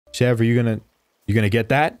Chev, you gonna get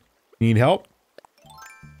that? You need help?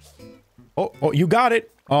 Oh, you got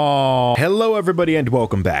it. Oh, hello everybody and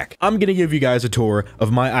welcome back. I'm gonna give you guys a tour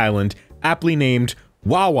of my island, aptly named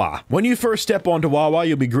Wawa. When you first step onto Wawa,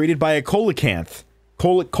 you'll be greeted by a coelacanth.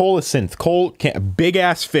 Big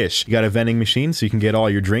ass fish. You got a vending machine so you can get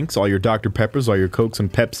all your drinks, all your Dr. Peppers, all your Cokes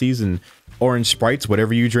and Pepsis and orange Sprites,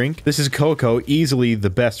 whatever you drink. This is Coco, easily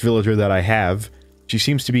the best villager that I have. She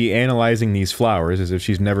seems to be analyzing these flowers as if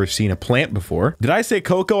she's never seen a plant before. Did I say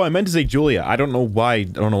Coco? I meant to say Julia. I don't know why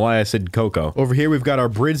I said Coco. Over here we've got our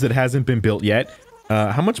bridge that hasn't been built yet.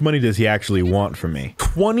 How much money does he actually want from me?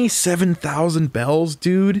 27,000 bells,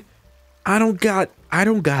 dude? I don't got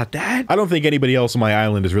that. I don't think anybody else on my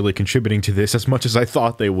island is really contributing to this as much as I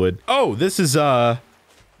thought they would. Oh, this is,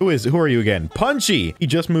 who are you again? Punchy! He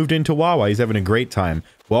just moved into Wawa. He's having a great time.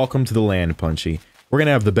 Welcome to the land, Punchy. We're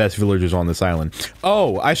gonna have the best villagers on this island.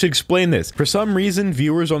 Oh, I should explain this. For some reason,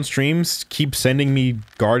 viewers on streams keep sending me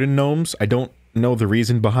garden gnomes. I don't know the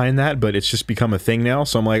reason behind that, but it's just become a thing now.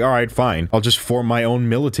 So I'm like, all right, fine. I'll just form my own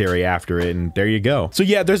military after it, and there you go. So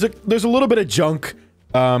yeah, there's a little bit of junk,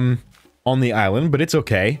 on the island, but it's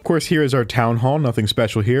okay. Of course, here is our town hall. Nothing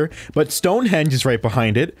special here, but Stonehenge is right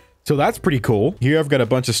behind it. So that's pretty cool. Here I've got a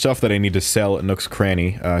bunch of stuff that I need to sell at Nook's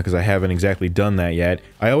Cranny, because I haven't exactly done that yet.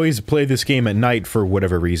 I always play this game at night for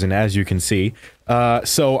whatever reason, as you can see.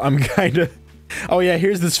 So I'm kinda... Oh yeah,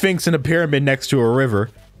 here's the Sphinx in a pyramid next to a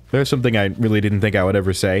river. There's something I really didn't think I would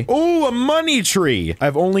ever say. Oh, a money tree!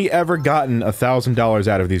 I've only ever gotten $1,000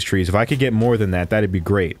 out of these trees. If I could get more than that, that'd be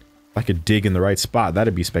great. If I could dig in the right spot,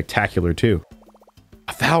 that'd be spectacular too.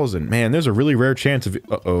 1,000, man, there's a really rare chance of...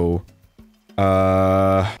 Uh-oh.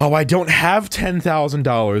 Oh, I don't have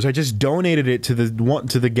 $10,000. I just donated it to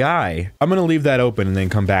the guy. I'm gonna leave that open and then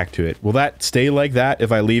come back to it. Will that stay like that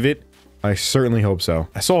if I leave it? I certainly hope so.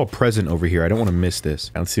 I saw a present over here. I don't want to miss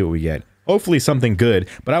this. Let's see what we get. Hopefully something good,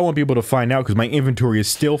 but I won't be able to find out because my inventory is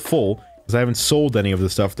still full because I haven't sold any of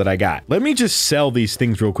the stuff that I got. Let me just sell these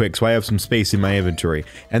things real quick so I have some space in my inventory,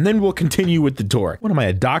 and then we'll continue with the tour. What am I,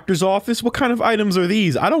 a doctor's office? What kind of items are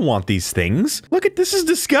these? I don't want these things. Look at this, is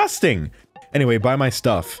disgusting. Anyway, buy my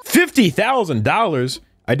stuff. $50,000?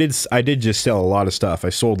 I did just sell a lot of stuff. I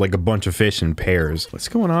sold like a bunch of fish in pairs. What's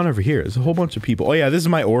going on over here? There's a whole bunch of people. Oh yeah, this is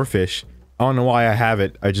my oarfish. I don't know why I have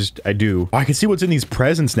it. I do. Oh, I can see what's in these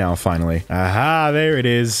presents now, finally. Aha, there it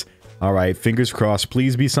is. All right, fingers crossed.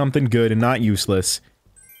 Please be something good and not useless.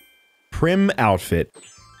 Prim outfit.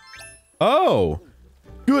 Oh,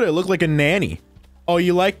 good. I look like a nanny. Oh,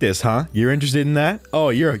 you like this, huh? You're interested in that? Oh,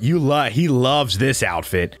 he loves this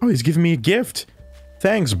outfit. Oh, he's giving me a gift.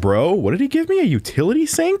 Thanks, bro. What did he give me? A utility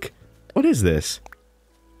sink? What is this?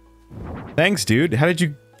 Thanks, dude. How did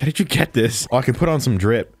you get this? Oh, I can put on some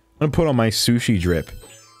drip. I'm gonna put on my sushi drip.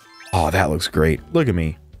 Oh, that looks great. Look at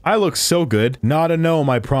me. I look so good. Not a gnome,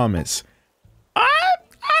 I promise. I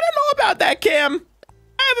don't know about that, Cam.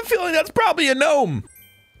 I have a feeling that's probably a gnome.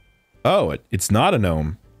 Oh, it's not a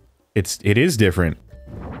gnome. It is different.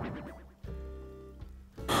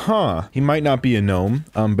 Huh. He might not be a gnome,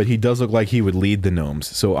 but he does look like he would lead the gnomes.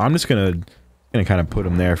 So I'm just gonna kind of put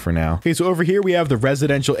him there for now. Okay, so over here we have the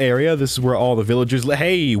residential area. This is where all the villagers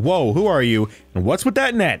hey, whoa, who are you? And what's with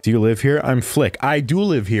that net? Do you live here? I'm Flick. I do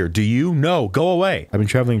live here. Do you? No, go away. I've been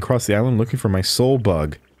traveling across the island looking for my soul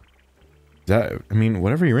bug. I mean,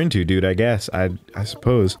 whatever you're into, dude, I guess. I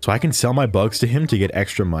suppose. So I can sell my bugs to him to get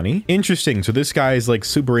extra money? Interesting. So this guy is like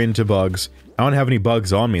super into bugs. I don't have any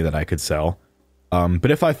bugs on me that I could sell.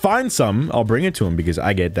 But if I find some, I'll bring it to him because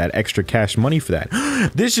I get that extra cash money for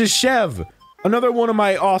that. This is Chev! Another one of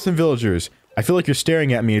my awesome villagers. I feel like you're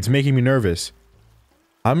staring at me. It's making me nervous.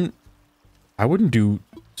 I wouldn't do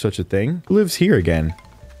such a thing. Who lives here again?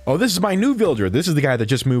 Oh, this is my new villager. This is the guy that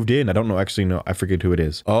just moved in. I don't know, actually, no, I forget who it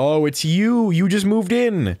is. Oh, it's you. You just moved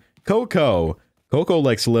in. Coco. Coco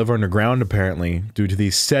likes to live underground, apparently, due to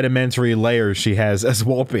these sedimentary layers she has as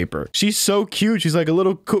wallpaper. She's so cute. She's like a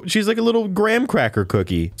little graham cracker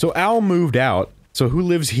cookie. So Al moved out. So who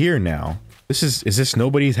lives here now? Is this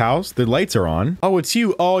nobody's house? The lights are on. Oh, it's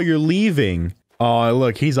you. Oh, you're leaving. Oh,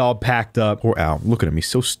 look, he's all packed up. Poor Al. Look at him. He's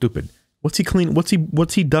so stupid. What's he clean? What's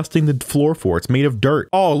he dusting the floor for? It's made of dirt.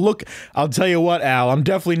 Oh, look, I'll tell you what, Al, I'm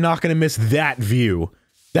definitely not gonna miss that view.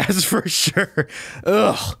 That's for sure.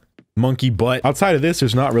 Ugh. Monkey butt. Outside of this,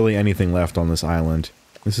 there's not really anything left on this island.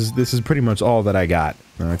 This is pretty much all that I got.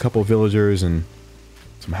 A couple villagers and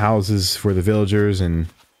some houses for the villagers and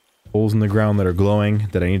holes in the ground that are glowing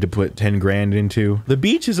that I need to put 10 grand into. The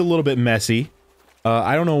beach is a little bit messy.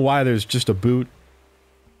 I don't know why there's just a boot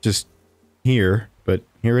just here. But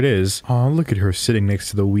here it is. Oh, look at her sitting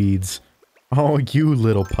next to the weeds. Oh, you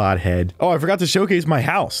little pothead. Oh, I forgot to showcase my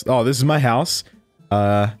house. Oh, this is my house.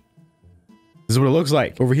 This is what it looks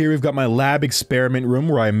like. Over here, we've got my lab experiment room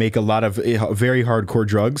where I make a lot of very hardcore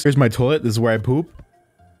drugs. Here's my toilet. This is where I poop.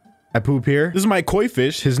 I poop here. This is my koi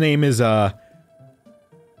fish. His name is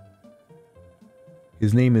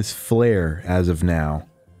Flair as of now.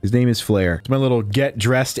 His name is Flair. It's my little get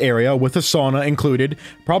dressed area with a sauna included.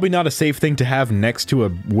 Probably not a safe thing to have next to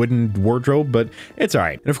a wooden wardrobe, but it's all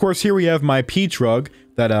right. And of course, here we have my peach rug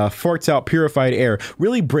that farts out purified air.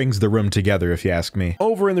 Really brings the room together, if you ask me.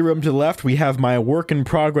 Over in the room to the left, we have my work in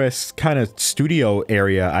progress kind of studio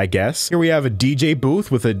area, I guess. Here we have a DJ booth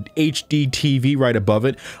with an HD TV right above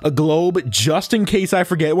it. A globe, just in case I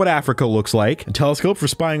forget what Africa looks like. A telescope for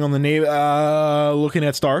spying on the looking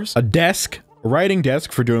at stars. A desk. A writing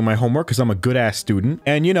desk for doing my homework because I'm a good-ass student.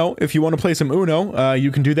 And, you know, if you want to play some Uno,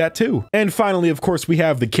 you can do that too. And finally, of course, we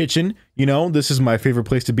have the kitchen. You know, this is my favorite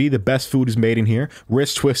place to be. The best food is made in here.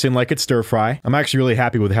 Wrist twisting like it's stir fry. I'm actually really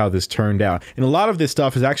happy with how this turned out. And a lot of this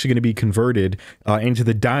stuff is actually going to be converted into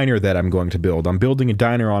the diner that I'm going to build. I'm building a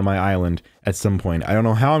diner on my island at some point. I don't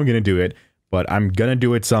know how I'm going to do it, but I'm going to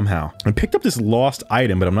do it somehow. I picked up this lost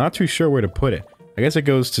item, but I'm not too sure where to put it. I guess it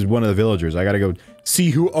goes to one of the villagers. I gotta go see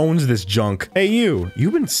who owns this junk. Hey,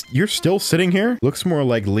 you're still sitting here? Looks more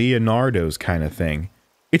like Leonardo's kind of thing.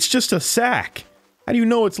 It's just a sack. How do you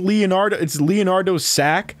know it's Leonardo? It's Leonardo's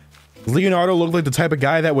sack? Does Leonardo look like the type of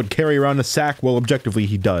guy that would carry around a sack? Well, objectively,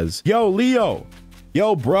 he does. Yo, Leo.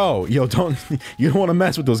 Yo, bro. Yo, you don't want to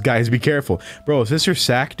mess with those guys. Be careful. Bro, is this your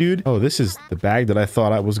sack, dude? Oh, this is the bag that I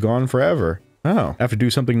thought I was gone forever. Oh, I have to do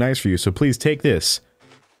something nice for you, so please take this.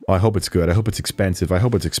 Oh, I hope it's good. I hope it's expensive. I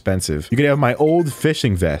hope it's expensive. You can have my old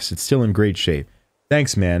fishing vest. It's still in great shape.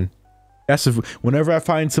 Thanks, man. That's whenever I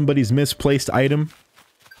find somebody's misplaced item,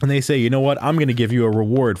 and they say, you know what, I'm gonna give you a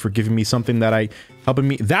reward for giving me something that helping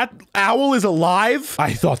me. That owl is alive?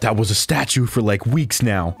 I thought that was a statue for like weeks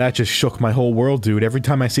now. That just shook my whole world, dude. Every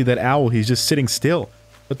time I see that owl, he's just sitting still.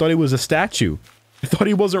 I thought he was a statue. I thought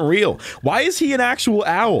he wasn't real. Why is he an actual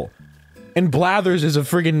owl? And Blathers is a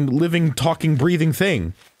friggin' living, talking, breathing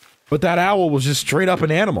thing. But that owl was just straight up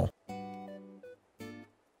an animal.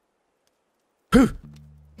 I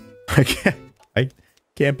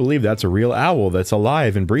can't believe that's a real owl that's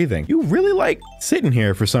alive and breathing. You really like sitting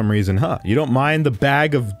here for some reason, huh? You don't mind the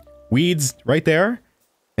bag of weeds right there?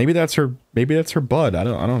 Maybe that's her bud. I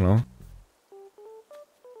don't know.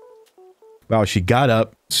 Wow, she got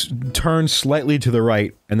up, turned slightly to the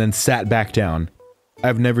right, and then sat back down.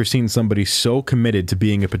 I've never seen somebody so committed to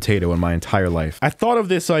being a potato in my entire life. I thought of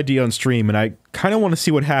this idea on stream, and I kind of want to see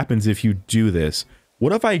what happens if you do this.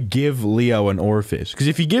 What if I give Leo an oarfish? Because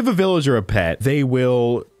if you give a villager a pet, they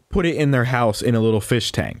will put it in their house in a little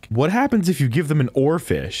fish tank. What happens if you give them an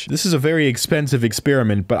oarfish? This is a very expensive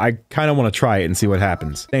experiment, but I kind of want to try it and see what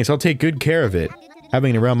happens. Thanks, I'll take good care of it.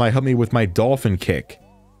 Having it around might help me with my dolphin kick.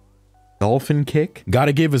 Dolphin kick?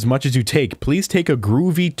 Gotta give as much as you take. Please take a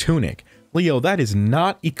groovy tunic. Leo, that is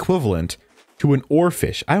not equivalent to an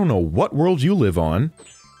oarfish. I don't know what world you live on.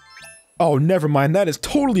 Oh, never mind. That is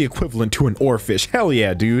totally equivalent to an oarfish. Hell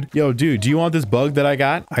yeah, dude. Yo, dude, do you want this bug that I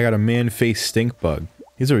got? I got a man-face stink bug.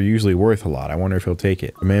 These are usually worth a lot. I wonder if he'll take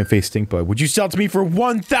it. A man-face stink bug. Would you sell it to me for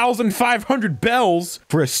 1,500 bells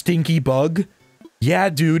for a stinky bug? Yeah,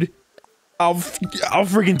 dude. I'll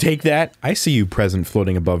friggin' take that. I see you present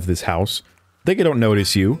floating above this house. Think I don't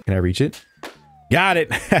notice you. Can I reach it? Got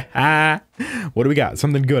it! What do we got?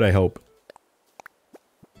 Something good, I hope.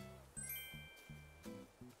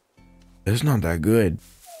 It's not that good.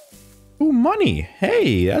 Ooh, money!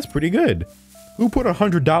 Hey, that's pretty good. Who put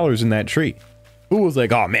 $100 in that tree? Who was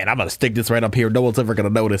like, oh man, I'm gonna stick this right up here, no one's ever gonna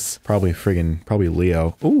notice. Probably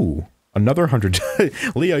Leo. Ooh, another 100.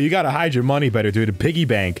 Leo, you gotta hide your money better, dude. A piggy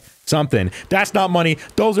bank. Something. That's not money.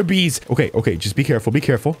 Those are bees. Okay, just be careful, be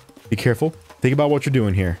careful. Be careful. Think about what you're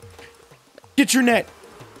doing here. Get your net!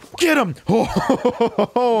 Get him!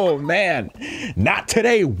 Oh, man. Not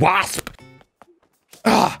today, wasp!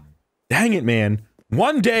 Ah! Dang it, man.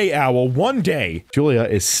 One day, owl, one day. Julia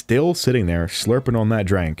is still sitting there, slurping on that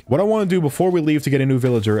drink. What I want to do before we leave to get a new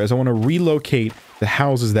villager is I want to relocate the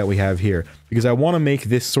houses that we have here. Because I want to make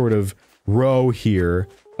this sort of row here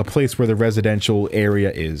a place where the residential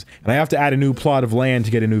area is. And I have to add a new plot of land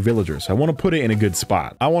to get a new villager. So I want to put it in a good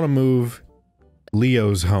spot. I want to move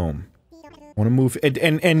Leo's home. I want to move,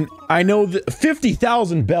 and I know that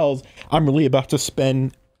 50,000 bells, I'm really about to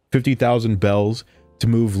spend 50,000 bells to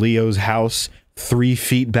move Leo's house 3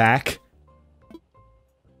 feet back.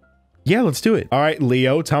 Yeah, let's do it. All right,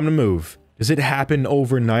 Leo, time to move. Does it happen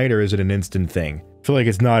overnight or is it an instant thing? I feel like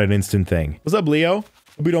it's not an instant thing. What's up, Leo?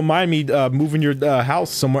 Hope you don't mind me moving your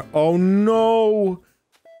house somewhere. Oh no!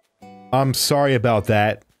 I'm sorry about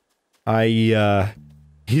that.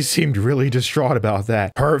 He seemed really distraught about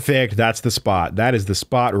that. Perfect, that's the spot. That is the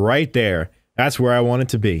spot right there. That's where I want it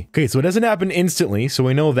to be. Okay, so it doesn't happen instantly, so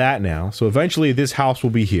we know that now. So eventually this house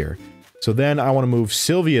will be here. So then I want to move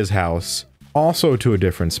Sylvia's house also to a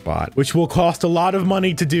different spot, which will cost a lot of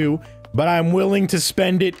money to do, but I'm willing to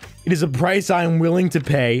spend it. It is a price I am willing to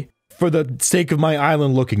pay for the sake of my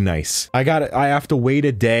island looking nice. I have to wait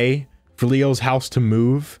a day for Leo's house to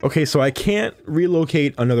move. Okay, so I can't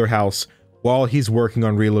relocate another house while he's working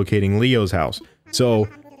on relocating Leo's house. So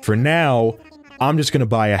for now, I'm just gonna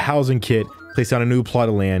buy a housing kit, place down a new plot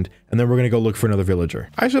of land, and then we're gonna go look for another villager.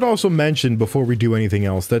 I should also mention before we do anything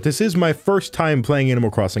else that this is my first time playing Animal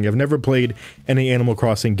Crossing. I've never played any Animal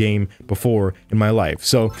Crossing game before in my life.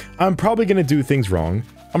 So I'm probably gonna do things wrong.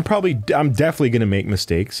 I'm definitely gonna make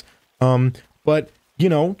mistakes. But you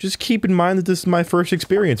know, just keep in mind that this is my first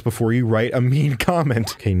experience before you write a mean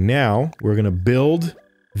comment. Okay, now we're gonna build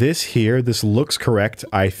this here. This looks correct,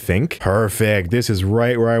 I think. Perfect. This is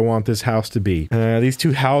right where I want this house to be. These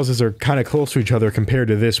two houses are kind of close to each other compared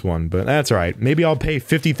to this one, but that's all right. Maybe I'll pay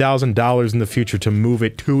 $50,000 in the future to move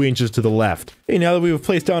it 2 inches to the left. Hey, now that we've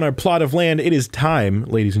placed down our plot of land, it is time,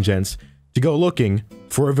 ladies and gents, to go looking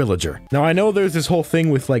for a villager. Now, I know there's this whole thing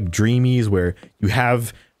with like Dreamies where you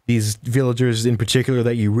have these villagers in particular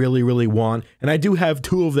that you really, really want, and I do have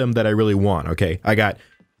 2 of them that I really want, okay? I got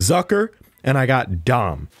Zucker, and I got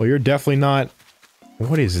Dom. Well, you're definitely not...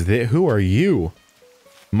 What is this? Who are you?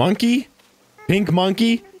 Monkey? Pink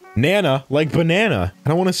monkey? Nana, like banana. I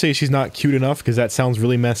don't want to say she's not cute enough, because that sounds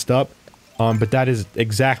really messed up. But that is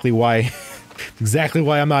exactly why... exactly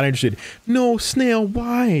why I'm not interested. No, Snail,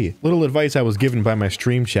 why? Little advice I was given by my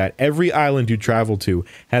stream chat. Every island you travel to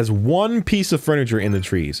has 1 piece of furniture in the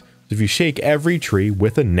trees. So if you shake every tree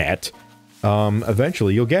with a net,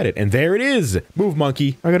 eventually you'll get it. And there it is! Move,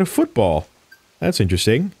 monkey. I got a football. That's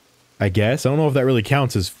interesting, I guess. I don't know if that really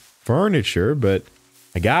counts as furniture, but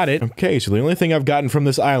I got it. Okay, so the only thing I've gotten from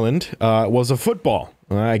this island, was a football.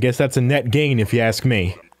 I guess that's a net gain if you ask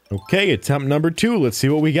me. Okay, attempt number 2. Let's see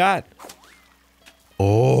what we got.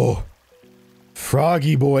 Oh,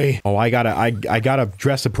 Froggy boy. Oh, I gotta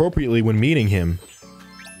dress appropriately when meeting him.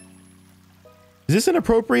 Is this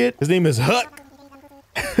inappropriate? His name is Huck.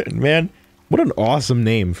 Man, what an awesome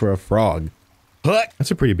name for a frog. Huck. That's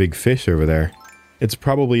a pretty big fish over there. It's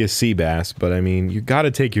probably a sea bass, but I mean, you gotta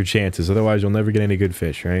take your chances, otherwise you'll never get any good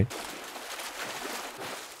fish, right?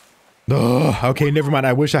 Ugh, okay, never mind.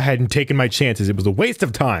 I wish I hadn't taken my chances. It was a waste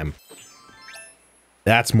of time.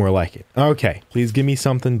 That's more like it. Okay, please give me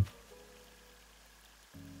something.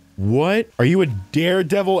 What? Are you a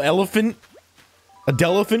daredevil elephant? A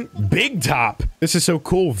delephant? Big top! This is so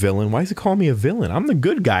cool, villain. Why does it call me a villain? I'm the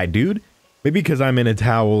good guy, dude. Maybe because I'm in a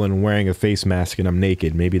towel and wearing a face mask and I'm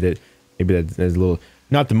naked. Maybe that's a little...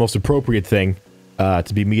 Not the most appropriate thing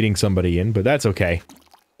to be meeting somebody in, but that's okay.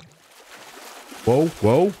 Whoa,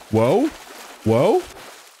 whoa, whoa, whoa,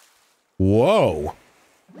 whoa.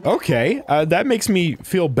 Okay, that makes me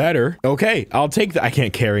feel better. Okay, I'll take that. I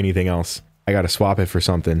can't carry anything else. I gotta swap it for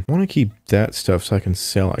something. I want to keep that stuff so I can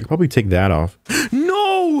sell. I could probably take that off.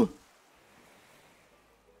 No!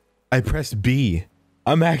 I pressed B.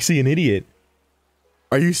 I'm actually an idiot.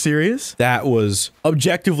 Are you serious? That was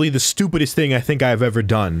objectively the stupidest thing I think I've ever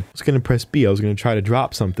done. I was gonna press B. I was gonna try to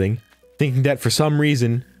drop something, thinking that for some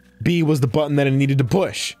reason, B was the button that I needed to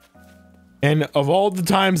push. And of all the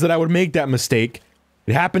times that I would make that mistake,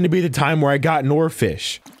 it happened to be the time where I got an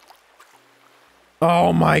oarfish.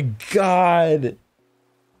 Oh my god.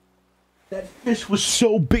 That fish was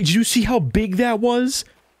so big. Did you see how big that was?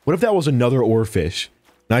 What if that was another oarfish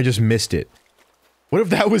and I just missed it? What if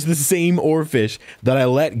that was the same oarfish that I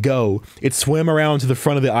let go? It swam around to the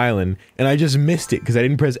front of the island and I just missed it because I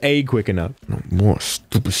didn't press A quick enough. No more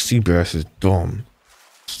stupid sea bass is dumb.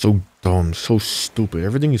 So dumb, so stupid.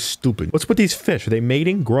 Everything is stupid. What's with these fish? Are they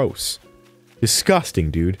mating? Gross.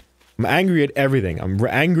 Disgusting, dude. I'm angry at everything. I'm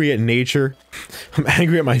angry at nature. I'm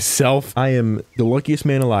angry at myself. I am the luckiest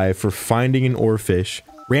man alive for finding an oarfish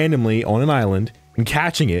randomly on an island and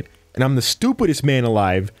catching it, and I'm the stupidest man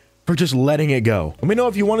alive for just letting it go. Let me know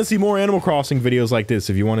if you want to see more Animal Crossing videos like this,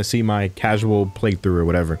 if you want to see my casual playthrough or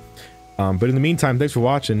whatever. But in the meantime, thanks for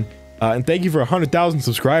watching, and thank you for 100,000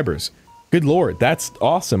 subscribers. Good lord, that's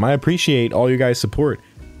awesome. I appreciate all your guys' support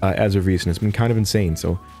as of recent. It's been kind of insane,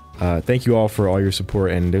 so thank you all for all your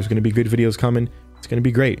support, and there's going to be good videos coming. It's going to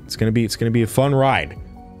be great. It's going to be a fun ride.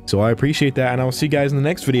 So I appreciate that, and I'll see you guys in the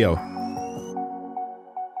next video.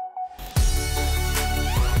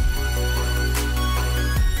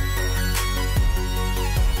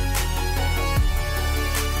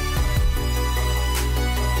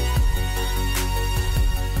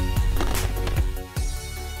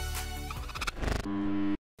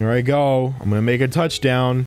 Here I go. I'm gonna make a touchdown.